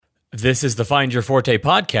This is the Find Your Forte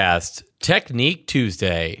podcast, Technique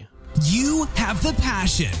Tuesday. You have the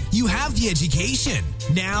passion. You have the education.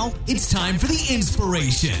 Now it's time for the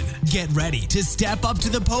inspiration. Get ready to step up to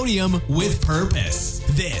the podium with purpose.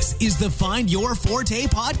 This is the Find Your Forte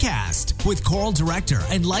podcast with choral director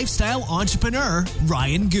and lifestyle entrepreneur,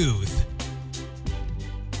 Ryan Guth.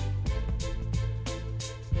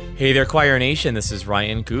 Hey there, Choir Nation. This is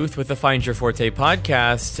Ryan Guth with the Find Your Forte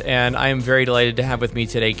podcast, and I am very delighted to have with me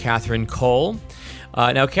today Catherine Cole.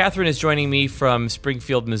 Now, Catherine is joining me from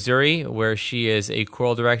Springfield, Missouri, where she is a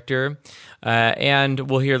choral director, and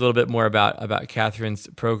we'll hear a little bit more about Catherine's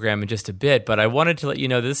program in just a bit. But I wanted to let you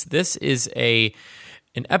know this is an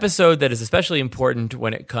episode that is especially important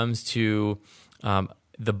when it comes to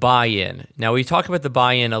the buy-in. Now, we talk about the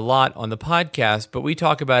buy-in a lot on the podcast, but we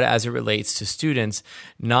talk about it as it relates to students,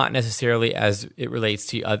 not necessarily as it relates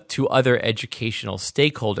to other educational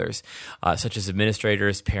stakeholders, such as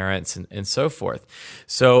administrators, parents, and so forth.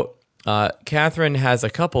 So, Catherine has a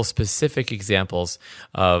couple specific examples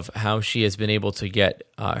of how she has been able to get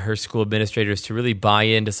her school administrators to really buy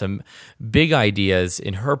into some big ideas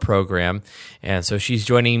in her program. And so she's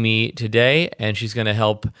joining me today, and she's going to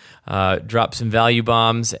help drop some value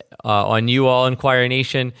bombs on you all in Choir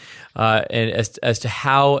Nation, and as to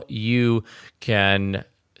how you can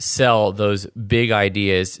sell those big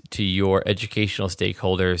ideas to your educational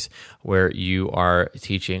stakeholders where you are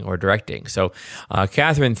teaching or directing. So,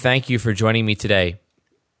 Catherine, thank you for joining me today.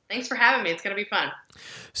 Thanks for having me. It's going to be fun.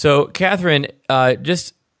 So, Catherine,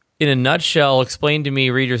 just in a nutshell, explain to me,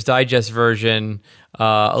 Reader's Digest version,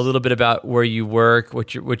 a little bit about where you work,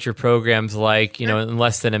 what your program's like, in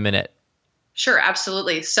less than a minute. Sure,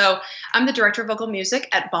 absolutely. So I'm the director of vocal music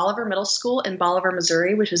at Bolivar Middle School in Bolivar,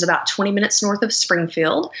 Missouri, which is about 20 minutes north of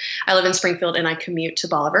Springfield. I live in Springfield and I commute to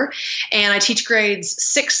Bolivar. And I teach grades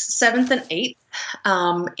 6th, 7th, and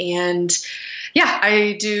 8th.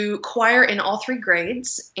 I do choir in all 3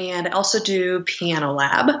 grades, and I also do piano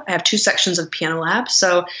lab. I have 2 sections of piano lab.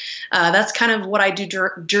 So that's kind of what I do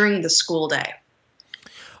during the school day.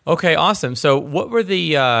 Okay, awesome. So what were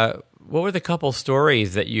the couple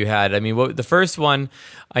stories that you had? I mean, the first one,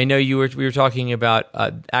 I know we were talking about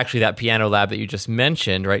actually that piano lab that you just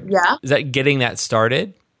mentioned, right? Yeah. Is that getting that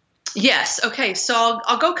started? Yes. Okay. So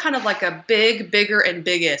I'll go kind of like a bigger, and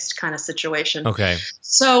biggest kind of situation. Okay.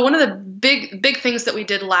 So one of the big things that we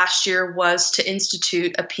did last year was to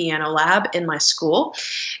institute a piano lab in my school,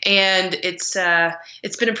 and it's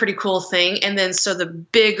been a pretty cool thing. And then so the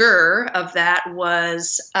bigger of that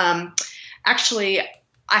was actually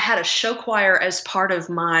I had a show choir as part of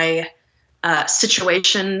my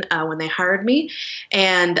situation when they hired me,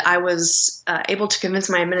 and I was able to convince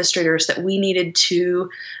my administrators that we needed to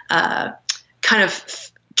kind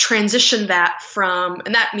of transition that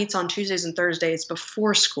and that meets on Tuesdays and Thursdays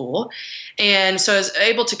before school. And so I was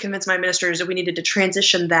able to convince my administrators that we needed to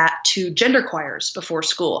transition that to gender choirs before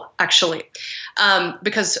school, actually.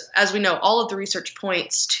 Because as we know, all of the research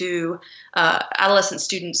points to adolescent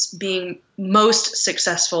students being most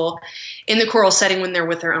successful in the choral setting when they're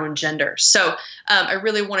with their own gender. So I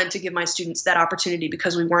really wanted to give my students that opportunity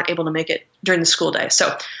because we weren't able to make it during the school day.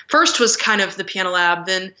 So first was kind of the piano lab,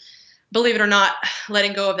 then believe it or not,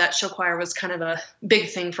 letting go of that show choir was kind of a big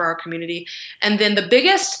thing for our community. And then the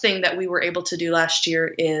biggest thing that we were able to do last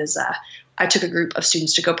year is I took a group of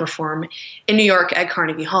students to go perform in New York at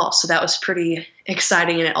Carnegie Hall. So that was pretty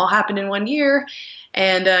exciting, and it all happened in 1 year.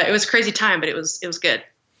 And it was a crazy time, but it was good.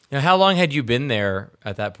 Now, how long had you been there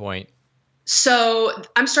at that point? So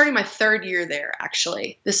I'm starting my 3rd year there,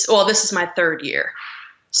 actually. This is my 3rd year.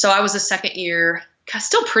 So I was a 2nd year,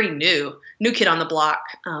 still pretty new kid on the block,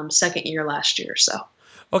 2nd year last year. So.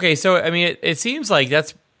 Okay. So, I mean, it seems like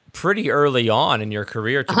that's pretty early on in your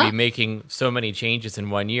career to be making so many changes in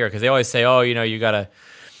 1 year. Cause they always say, you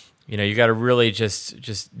gotta really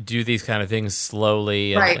just do these kind of things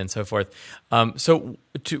slowly and so forth. So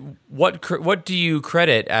what do you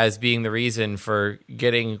credit as being the reason for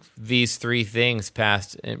getting these 3 things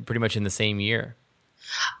passed pretty much in the same year?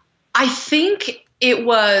 I think it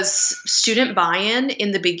was student buy-in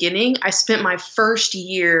in the beginning. I spent my first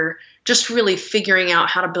year just really figuring out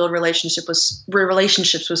how to build relationships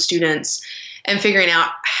with students and figuring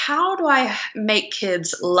out how do I make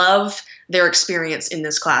kids love their experience in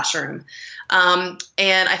this classroom. And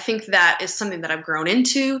I think that is something that I've grown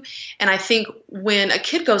into. And I think when a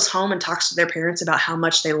kid goes home and talks to their parents about how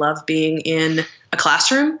much they love being in a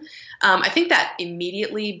classroom, I think that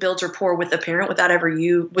immediately builds rapport with the parent without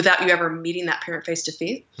you ever meeting that parent face to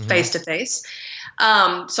face.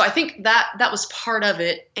 So I think that was part of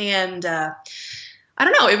it. And I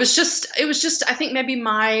don't know. It was just, I think maybe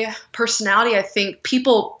my personality. I think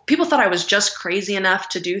people thought I was just crazy enough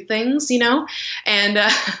to do things, and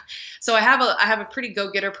so I have a pretty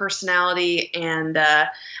go-getter personality, and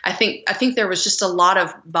I think there was just a lot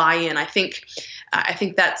of buy-in. I think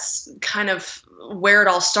that's kind of where it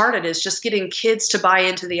all started, is just getting kids to buy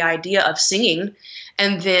into the idea of singing,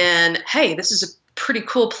 and then, hey, this is a pretty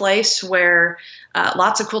cool place where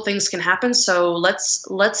lots of cool things can happen. So let's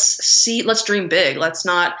dream big. Let's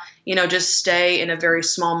not, just stay in a very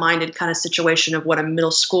small-minded kind of situation of what a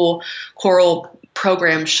middle school choral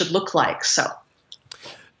program should look like.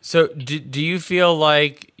 So do you feel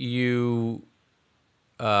like you,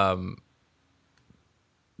 I don't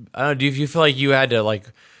know, do you feel like you had to, like,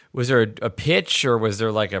 was there a pitch, or was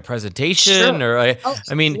there like a presentation? Sure. Or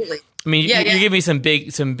Absolutely. you give me some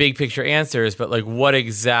big picture answers, but like what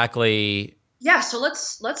exactly? Yeah. So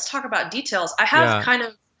let's talk about details. I have kind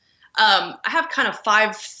of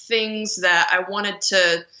 5 things that I wanted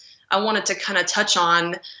to kind of touch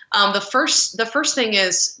on. The first thing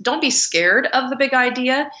is, don't be scared of the big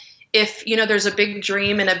idea. If there's a big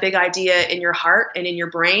dream and a big idea in your heart and in your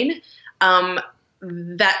brain,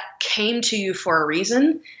 that came to you for a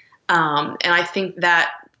reason. And I think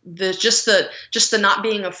that just the not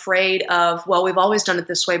being afraid of, well, we've always done it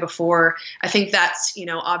this way before. I think that's,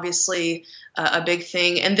 obviously a big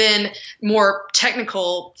thing. And then more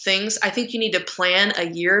technical things, I think you need to plan a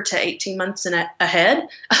year to 18 months ahead,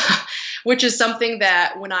 which is something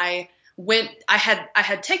that when I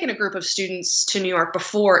had taken a group of students to New York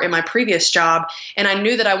before in my previous job, and I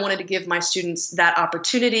knew that I wanted to give my students that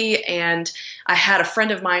opportunity. And I had a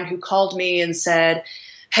friend of mine who called me and said,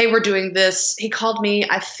 hey, we're doing this. He called me,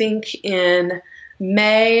 I think in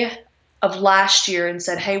May of last year, and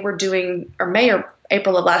said, hey, May or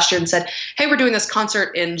April of last year, and said, hey, we're doing this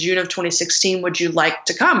concert in June of 2016. Would you like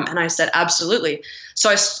to come? And I said, absolutely. So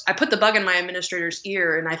I put the bug in my administrator's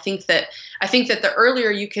ear. And I think that the earlier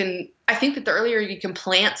you can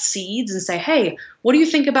plant seeds and say, hey, what do you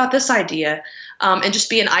think about this idea? And just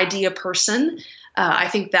be an idea person. I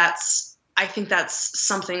think that's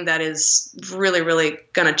something that is really, really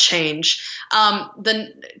going to change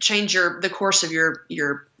the course of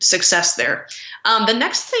your success there. The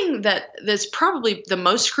next thing that's probably the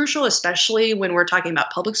most crucial, especially when we're talking about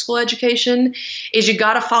public school education, is you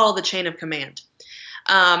got to follow the chain of command.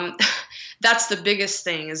 That's the biggest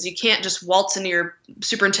thing, is you can't just waltz into your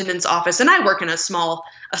superintendent's office. And I work in a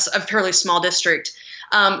fairly small district.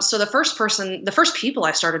 So the first people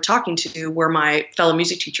I started talking to were my fellow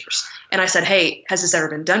music teachers. And I said, hey, has this ever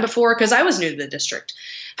been done before? Because I was new to the district.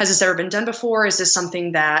 Has this ever been done before? Is this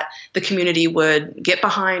something that the community would get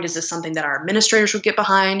behind? Is this something that our administrators would get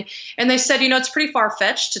behind? And they said, it's pretty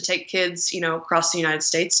far-fetched to take kids, across the United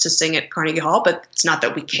States to sing at Carnegie Hall, but it's not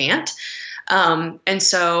that we can't. And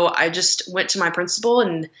so I just went to my principal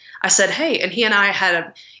and I said, hey, and he and I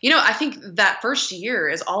had I think that first year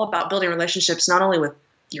is all about building relationships, not only with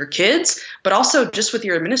your kids, but also just with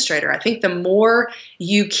your administrator. I think the more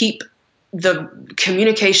you keep the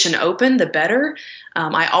communication open, the better.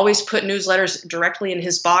 I always put newsletters directly in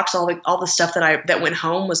his box. All the stuff that went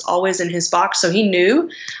home was always in his box. So he knew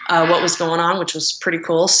what was going on, which was pretty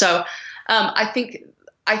cool. So I think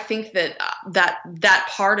that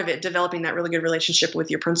part of it, developing that really good relationship with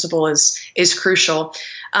your principal, is crucial.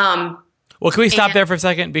 Well, can we stop there for a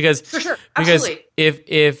second? Because for sure, absolutely.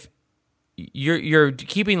 if you're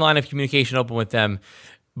keeping line of communication open with them,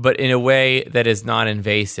 but in a way that is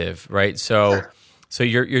non-invasive, right? So Sure. So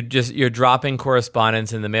you're dropping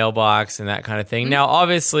correspondence in the mailbox and that kind of thing. Mm-hmm. Now,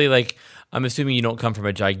 obviously, like, I'm assuming you don't come from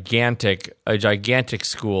a gigantic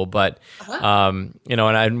school, but and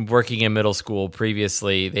I'm working in middle school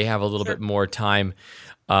previously. They have a little Sure. bit more time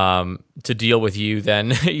to deal with you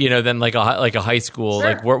than than like a high school.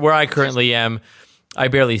 Sure. Like where I currently am, I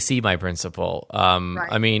barely see my principal. Right.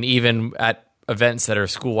 I mean, even at events that are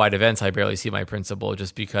school-wide events, I barely see my principal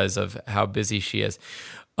just because of how busy she is.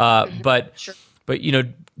 But Sure.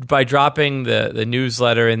 by dropping the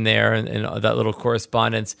newsletter in there and that little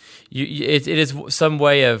correspondence, it is some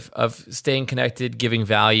way of staying connected, giving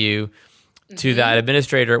value to that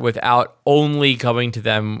administrator without only coming to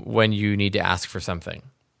them when you need to ask for something.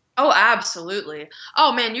 Oh, absolutely.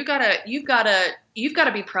 Oh man, you've gotta be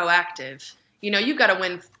proactive. You've got to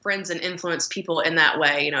win friends and influence people in that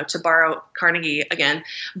way, to borrow Carnegie again.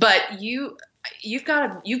 But you've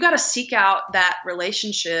got to seek out that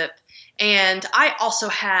relationship. And I also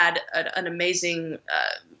had an amazing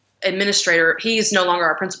administrator. He's no longer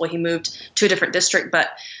our principal. He moved to a different district, but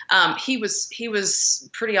he was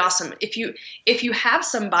pretty awesome. If you have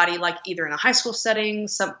somebody like either in a high school setting,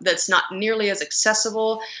 that's not nearly as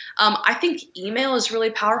accessible, I think email is really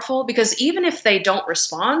powerful, because even if they don't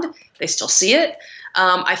respond, they still see it.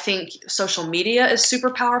 I think social media is super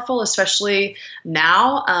powerful, especially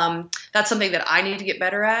now. That's something that I need to get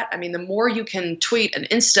better at. I mean, the more you can tweet and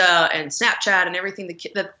Insta and Snapchat and everything,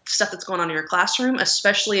 the stuff that's going on in your classroom,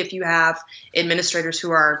 especially if you have administrators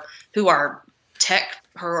who are tech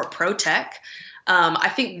or pro tech. I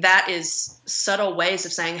think that is subtle ways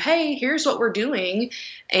of saying, hey, here's what we're doing.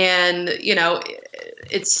 And, you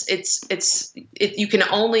can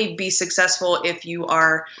only be successful if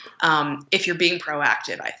you're being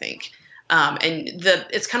proactive, I think.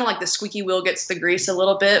 It's kind of like the squeaky wheel gets the grease a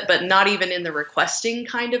little bit, but not even in the requesting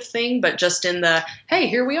kind of thing, but just in the, hey,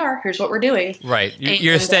 here we are, here's what we're doing. Right.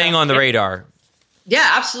 You're staying on the radar. Yeah,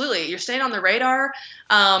 absolutely. You're staying on the radar.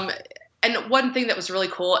 And one thing that was really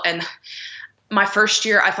cool, and my first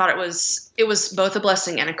year, I thought it was both a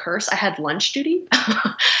blessing and a curse. I had lunch duty,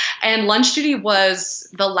 and lunch duty was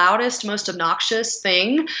the loudest, most obnoxious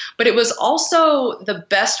thing, but it was also the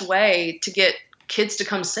best way to get kids to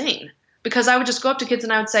come sing, because I would just go up to kids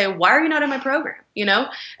and I would say, why are you not in my program?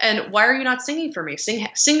 And why are you not singing for me?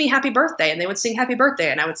 Sing me happy birthday. And they would sing happy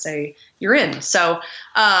birthday. And I would say, you're in. So,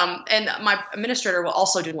 and my administrator will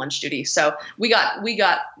also do lunch duty. So we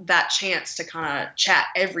got that chance to kind of chat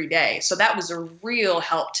every day. So that was a real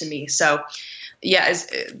help to me. So yeah,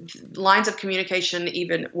 lines of communication,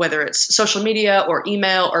 even whether it's social media or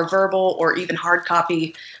email or verbal or even hard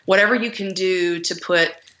copy, whatever you can do to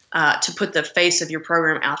put the face of your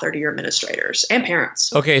program out there to your administrators and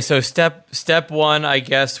parents. Okay, so step one, I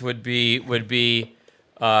guess, would be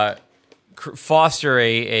foster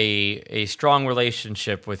a strong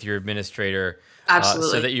relationship with your administrator, absolutely,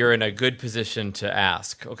 so that you're in a good position to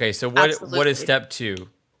ask. Okay, so what is step two?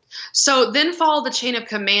 So then follow the chain of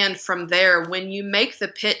command from there. When you make the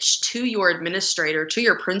pitch to your administrator, to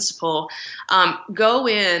your principal, go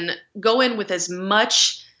in with as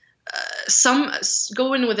much.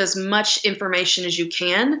 Go in with as much information as you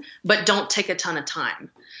can, but don't take a ton of time.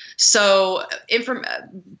 So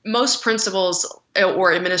most principals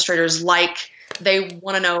or administrators, they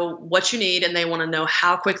want to know what you need, and they want to know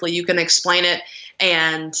how quickly you can explain it.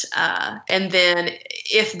 And then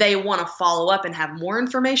if they want to follow up and have more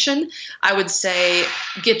information, I would say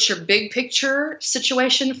get your big picture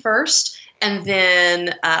situation first, and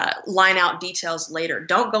then line out details later.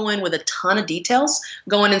 Don't go in with a ton of details.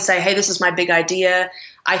 Go in and say, hey, this is my big idea.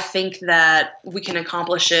 I think that we can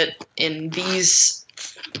accomplish it in these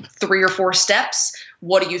 3 or 4 steps.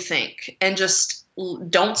 What do you think? And just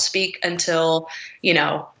don't speak until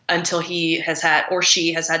he has had, or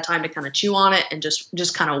she has had time to kind of chew on it, and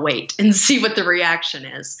just kind of wait and see what the reaction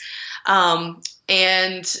is.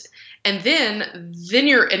 And then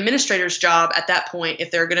your administrator's job at that point, if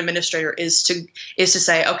they're a good administrator, is to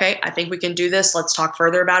say, okay, I think we can do this. Let's talk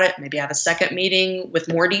further about it. Maybe have a second meeting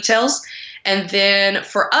with more details. And then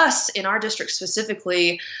for us in our district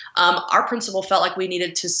specifically, our principal felt like we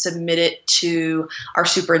needed to submit it to our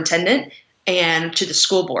superintendent and to the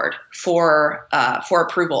school board for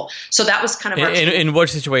approval. So that was kind of our in what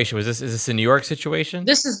situation was this? Is this a New York situation?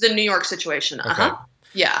 This is the New York situation. Okay.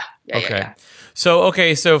 Yeah. Okay.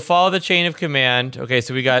 So follow the chain of command. Okay,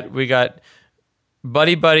 so we got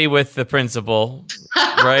buddy with the principal,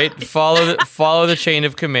 right? follow the chain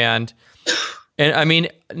of command. And I mean,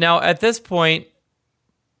 now at this point,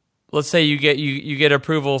 let's say you get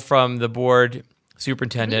approval from the board,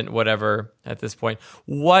 superintendent, mm-hmm. whatever. At this point,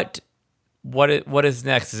 what is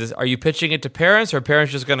next? Are you pitching it to parents, or are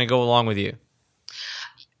parents just going to go along with you?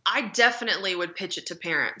 I definitely would pitch it to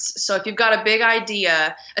parents. So if you've got a big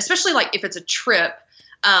idea, especially like if it's a trip,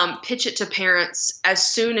 pitch it to parents as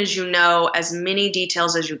soon as you know as many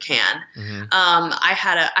details as you can. Mm-hmm. I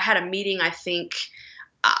had a meeting. I think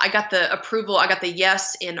I got the approval. I got the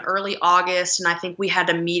yes in early August, and I think we had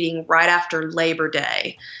a meeting right after Labor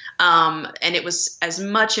Day. And it was as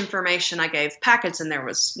much information. I gave packets, and there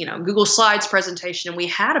was Google Slides presentation, and we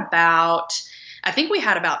had about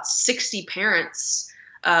 60 parents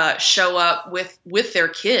show up with their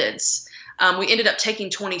kids. We ended up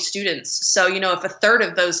taking 20 students. So, if a third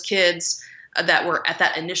of those kids that were at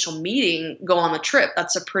that initial meeting go on the trip,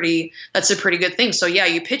 that's a pretty good thing. So yeah,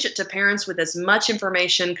 you pitch it to parents with as much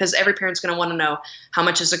information, because every parent's going to want to know how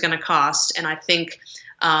much is it going to cost. And I think,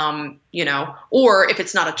 or if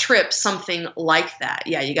it's not a trip, something like that.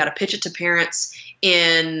 Yeah, you got to pitch it to parents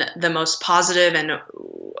in the most positive and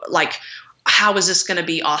how is this going to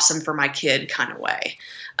be awesome for my kid kind of way.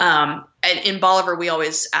 And in Bolivar, we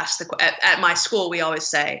always ask at my school, we always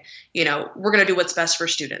say, we're going to do what's best for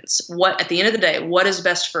students. At the end of the day, what is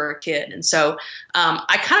best for a kid? And so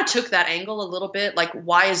I kind of took that angle a little bit, like,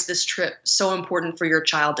 why is this trip so important for your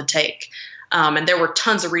child to take? And there were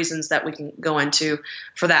tons of reasons that we can go into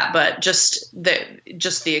for that, but just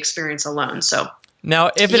the experience alone. So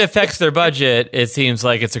now, if it affects their budget, it seems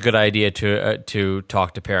like it's a good idea to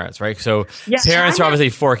talk to parents, right? So yes, parents are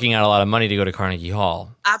obviously forking out a lot of money to go to Carnegie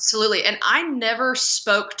Hall. Absolutely. And I never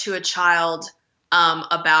spoke to a child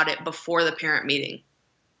about it before the parent meeting.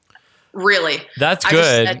 Really. That's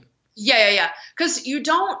good. Said, yeah. Because you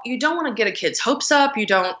don't want to get a kid's hopes up. You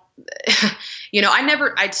don't,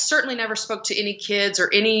 I certainly never spoke to any kids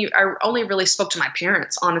I only really spoke to my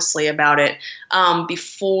parents, honestly, about it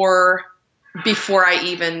before I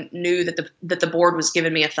even knew that the board was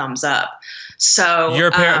giving me a thumbs up. So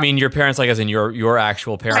your parents, like as in your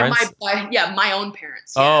actual parents? My own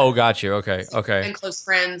parents. Yeah. Oh, got you. Okay. And close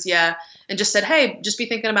friends. Yeah. And just said, hey, just be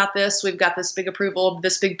thinking about this. We've got this big approval,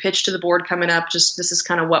 this big pitch to the board coming up. Just, this is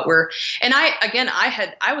kind of what and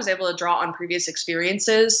I was able to draw on previous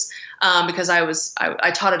experiences because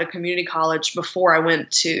I taught at a community college before I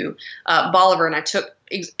went to Bolivar, and I took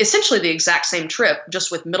essentially the exact same trip,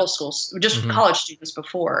 just with middle schools, just with college students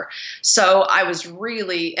before. So I was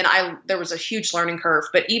really, there was a huge learning curve,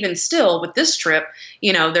 but even still with this trip,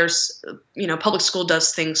 there's, public school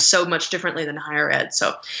does things so much differently than higher ed.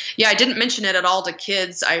 So yeah, I didn't mention it at all to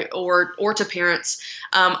kids or to parents.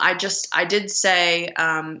 I did say,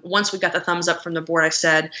 once we got the thumbs up from the board, I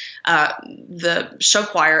said, the show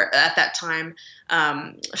choir at that time,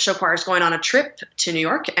 show choir is going on a trip to New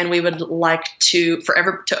York, and we would like to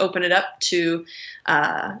open it up to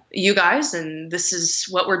you guys, and this is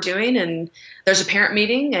what we're doing, and there's a parent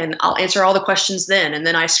meeting, and I'll answer all the questions then. And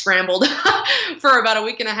then I scrambled for about a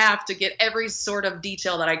week and a half to get every sort of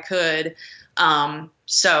detail that I could.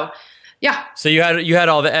 Yeah. So you had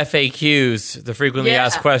all the FAQs, the frequently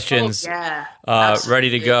asked questions, ready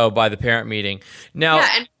to go by the parent meeting. Now,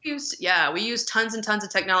 and we used tons and tons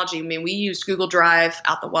of technology. I mean, we used Google Drive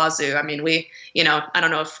out the wazoo. I mean, I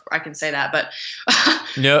don't know if I can say that, but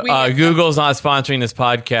no, Google's not sponsoring this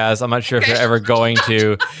podcast. I'm not sure if they're ever going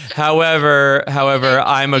to. However,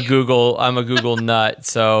 I'm a Google nut,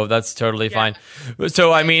 so that's totally fine.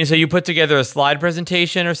 So so you put together a slide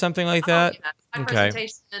presentation or something like that?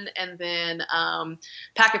 Presentation, and then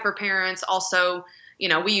packet for parents. Also,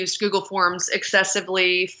 we used Google Forms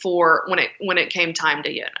excessively for when it came time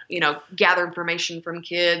to gather information from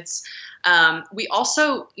kids. We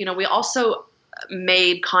also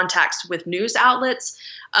made contacts with news outlets.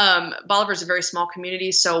 Bolivar is a very small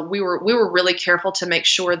community, so we were really careful to make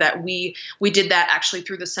sure that we did that actually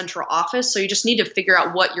through the central office. So you just need to figure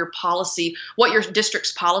out what your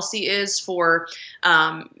district's policy is for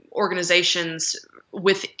organizations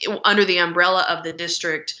under the umbrella of the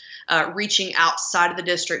district, reaching outside of the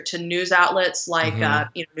district to news outlets like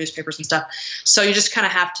newspapers and stuff. So you just kind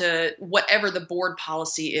of have to, whatever the board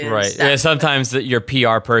policy is. Right. Yeah, sometimes your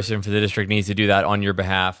PR person for the district needs to do that on your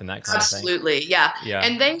behalf and that kind of thing. Absolutely. Yeah.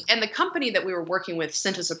 And the company that we were working with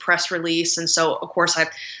sent us a press release. And so of course I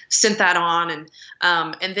sent that on.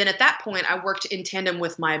 And then at that point I worked in tandem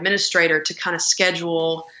with my administrator to kind of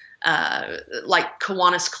schedule like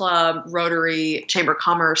Kiwanis Club, Rotary, Chamber of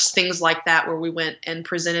Commerce, things like that, where we went and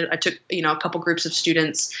presented. I took, a couple groups of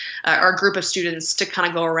students, or a group of students, to kind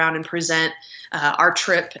of go around and present our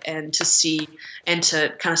trip and to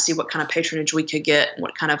kind of see what kind of patronage we could get,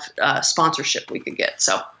 what kind of sponsorship we could get.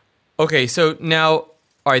 So, okay, so now, all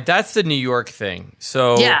right, that's the New York thing.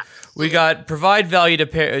 So we got provide value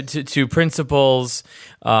to principals,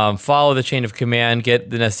 follow the chain of command,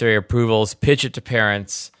 get the necessary approvals, pitch it to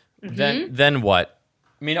parents. Then what?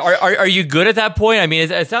 I mean, are you good at that point? I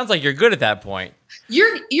mean, it sounds like you're good at that point.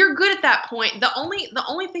 You're good at that point. The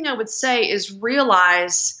only thing I would say is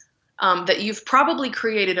realize that you've probably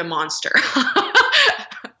created a monster.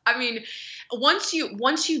 I mean, once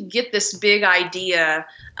you get this big idea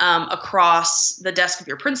across the desk of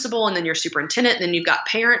your principal and then your superintendent, and then you've got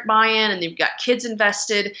parent buy-in and you've got kids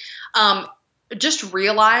invested, just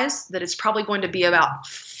realize that it's probably going to be about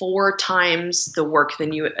 4 times the work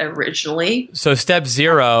than you originally. So step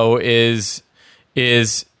 0 is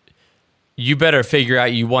you better figure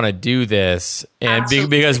out you want to do this, and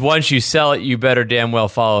because once you sell it, you better damn well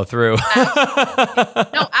follow through.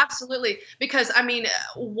 No, absolutely. Because I mean,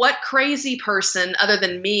 what crazy person other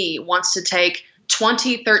than me wants to take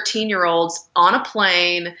 20, 13-year-olds on a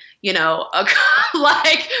plane?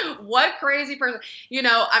 Like what crazy person?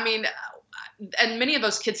 I mean. and many of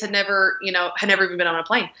those kids had never even been on a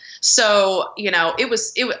plane. So,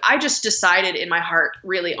 I just decided in my heart,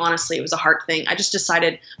 really, honestly, it was a heart thing. I just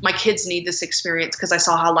decided my kids need this experience because I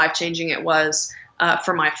saw how life-changing it was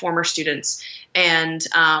for my former students. And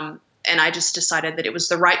I just decided that it was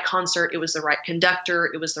the right concert. It was the right conductor.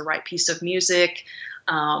 It was the right piece of music.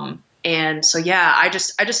 And so, yeah, I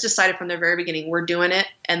just decided from the very beginning, we're doing it.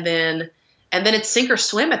 And then it's sink or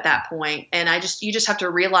swim at that point. And you just have to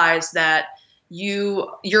realize that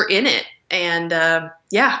you're in it. And, and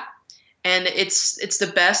it's the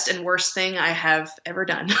best and worst thing I have ever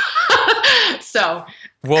done. So,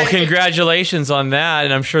 well, congratulations on that.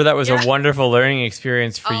 And I'm sure that was a wonderful learning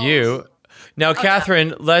experience for you. Now,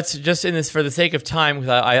 Catherine, let's just in this for the sake of time,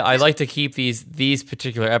 because I like to keep these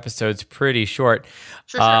particular episodes pretty short.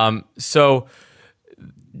 Sure. So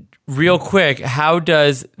real quick, how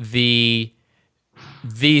do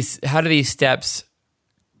these steps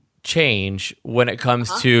change when it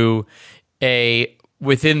comes to a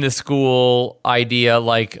within the school idea,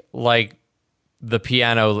 like the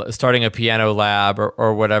piano, starting a piano lab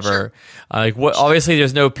or whatever? Sure. Obviously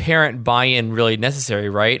there's no parent buy-in really necessary,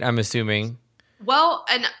 right? I'm assuming. Well,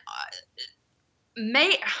 and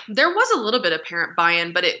there was a little bit of parent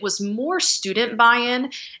buy-in, but it was more student buy-in.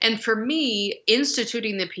 And for me,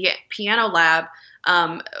 instituting the piano lab,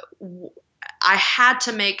 I had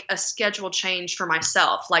to make a schedule change for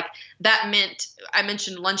myself. Like that meant, I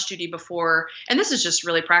mentioned lunch duty before, and this is just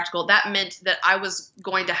really practical. That meant that I was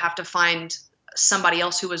going to have to find somebody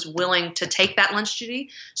else who was willing to take that lunch duty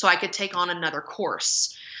so I could take on another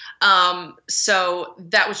course. So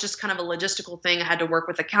that was just kind of a logistical thing. I had to work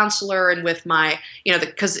with a counselor and with my,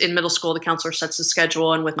 because in middle school, the counselor sets the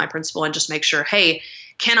schedule, and with my principal, and just make sure, hey,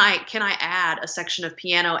 can I add a section of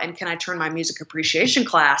piano, and can I turn my music appreciation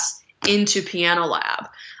class into piano lab?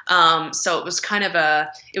 So it was kind of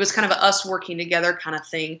a us working together kind of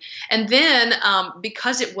thing. And then,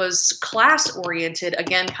 because it was class oriented,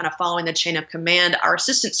 again, kind of following the chain of command, our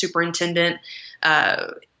assistant superintendent,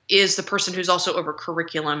 is the person who's also over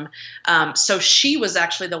curriculum. So she was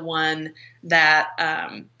actually the one that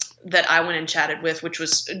I went and chatted with, which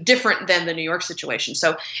was different than the New York situation.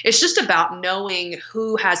 So it's just about knowing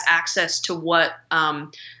who has access to what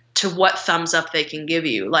thumbs up they can give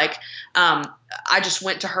you. Like, I just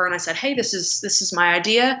went to her and I said, hey, this is my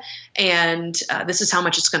idea, and this is how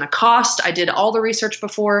much it's going to cost. I did all the research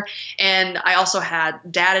before, and I also had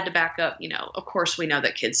data to back up. Of course, we know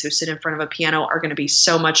that kids who sit in front of a piano are going to be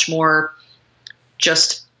so much more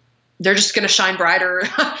they're just going to shine brighter.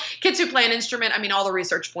 Kids who play an instrument, all the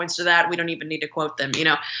research points to that. We don't even need to quote them,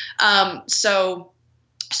 So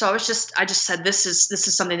I just said, this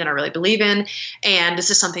is something that I really believe in, and this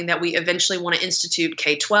is something that we eventually want to institute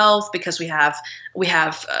K-12, because we have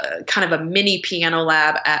kind of a mini piano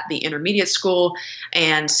lab at the intermediate school.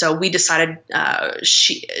 And so we decided,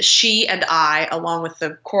 she and I, along with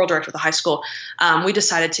the choral director of the high school, we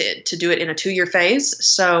decided to do it in a 2-year phase.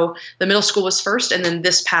 So the middle school was first, and then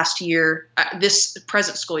this present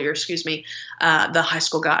school year, the high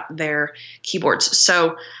school got their keyboards.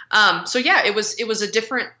 So yeah, it was a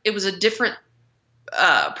different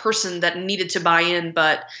person that needed to buy in,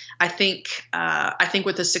 but I think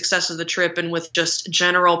with the success of the trip and with just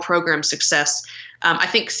general program success, I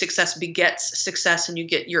think success begets success, and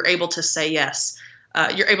you're able to say yes.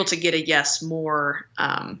 You're able to get a yes more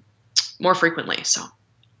frequently. So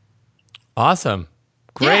awesome.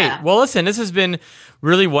 Great. Yeah. Well, listen, this has been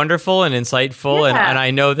really wonderful and insightful, and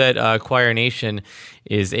I know that Choir Nation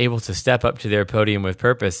is able to step up to their podium with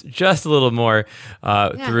purpose just a little more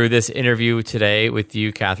through this interview today with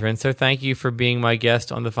you, Catherine. So thank you for being my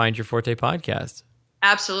guest on the Find Your Forte podcast.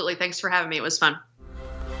 Absolutely. Thanks for having me. It was fun.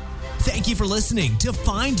 Thank you for listening to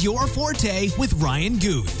Find Your Forte with Ryan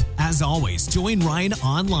Guth. As always, join Ryan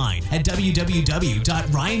online at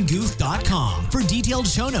www.ryanguth.com for detailed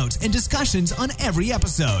show notes and discussions on every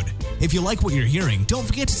episode. If you like what you're hearing, don't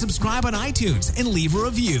forget to subscribe on iTunes and leave a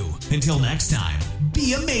review. Until next time,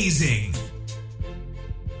 be amazing.